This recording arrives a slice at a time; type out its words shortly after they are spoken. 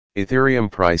Ethereum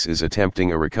price is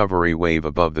attempting a recovery wave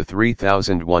above the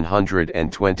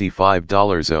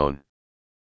 $3,125 zone.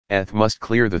 ETH must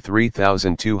clear the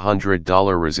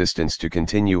 $3,200 resistance to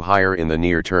continue higher in the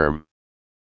near term.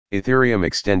 Ethereum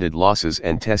extended losses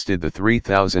and tested the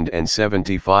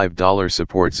 $3,075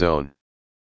 support zone.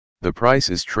 The price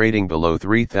is trading below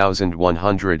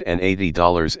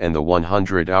 $3,180 and the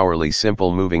 100-hourly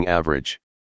simple moving average.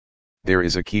 There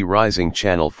is a key rising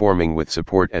channel forming with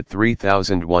support at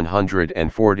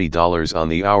 $3,140 on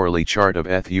the hourly chart of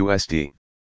ETH/USD.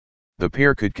 The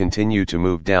pair could continue to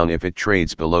move down if it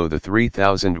trades below the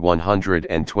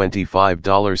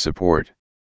 $3,125 support.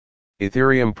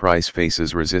 Ethereum price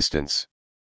faces resistance.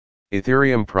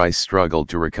 Ethereum price struggled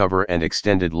to recover and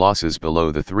extended losses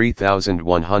below the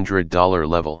 $3,100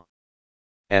 level.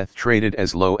 ETH traded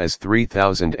as low as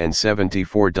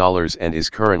 $3,074 and is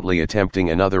currently attempting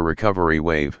another recovery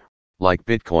wave, like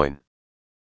Bitcoin.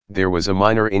 There was a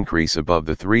minor increase above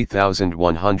the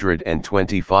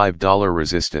 $3,125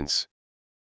 resistance.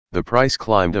 The price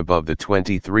climbed above the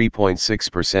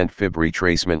 23.6% Fib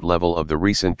retracement level of the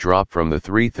recent drop from the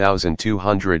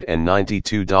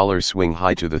 $3,292 swing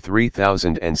high to the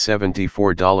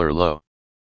 $3,074 low.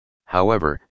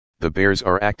 However, the bears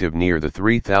are active near the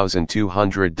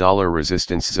 $3,200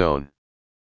 resistance zone.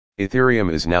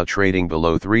 Ethereum is now trading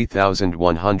below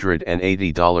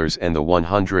 $3,180 and the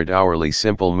 100-hourly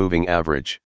simple moving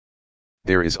average.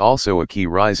 There is also a key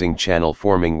rising channel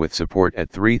forming with support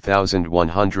at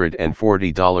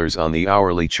 $3,140 on the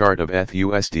hourly chart of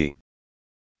ETH/USD.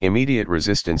 Immediate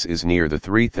resistance is near the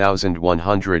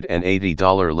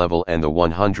 $3,180 level and the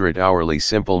 100-hourly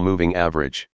simple moving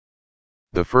average.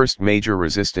 The first major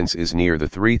resistance is near the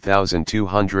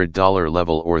 $3,200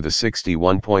 level or the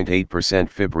 61.8%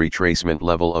 Fib retracement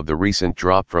level of the recent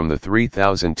drop from the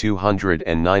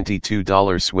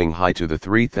 $3,292 swing high to the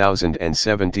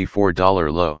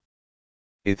 $3,074 low.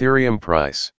 Ethereum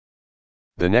price.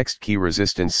 The next key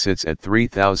resistance sits at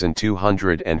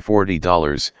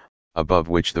 $3,240, above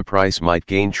which the price might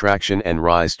gain traction and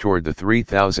rise toward the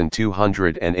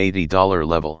 $3,280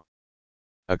 level.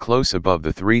 A close above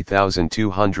the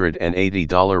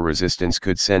 $3,280 resistance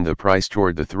could send the price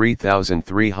toward the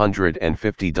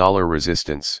 $3,350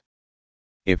 resistance.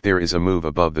 If there is a move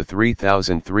above the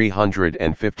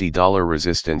 $3,350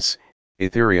 resistance,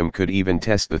 Ethereum could even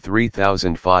test the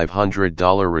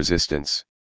 $3,500 resistance.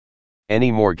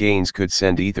 Any more gains could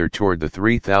send Ether toward the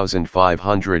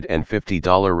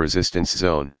 $3,550 resistance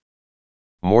zone.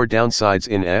 More downsides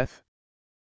in ETH?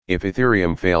 If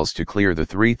Ethereum fails to clear the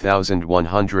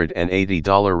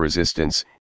 $3,180 resistance,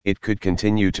 it could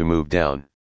continue to move down.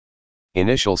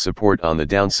 Initial support on the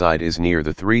downside is near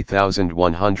the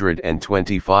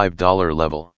 $3,125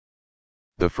 level.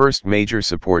 The first major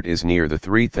support is near the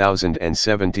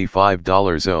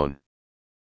 $3,075 zone.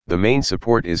 The main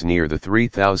support is near the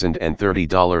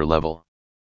 $3,030 level.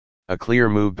 A clear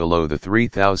move below the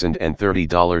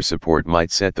 $3,030 support might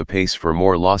set the pace for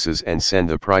more losses and send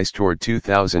the price toward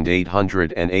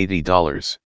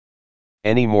 $2,880.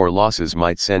 Any more losses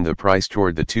might send the price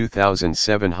toward the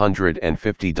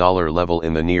 $2,750 level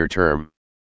in the near term.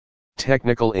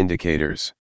 Technical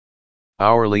indicators.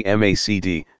 Hourly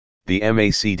MACD. The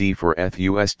MACD for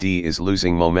ETH/USD is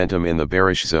losing momentum in the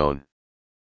bearish zone.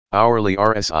 Hourly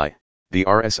RSI. The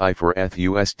RSI for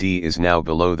ETH/USD is now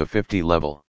below the 50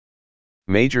 level.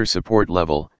 Major support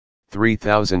level,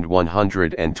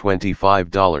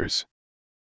 $3,125.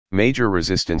 Major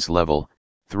resistance level,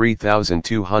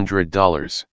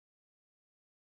 $3,200.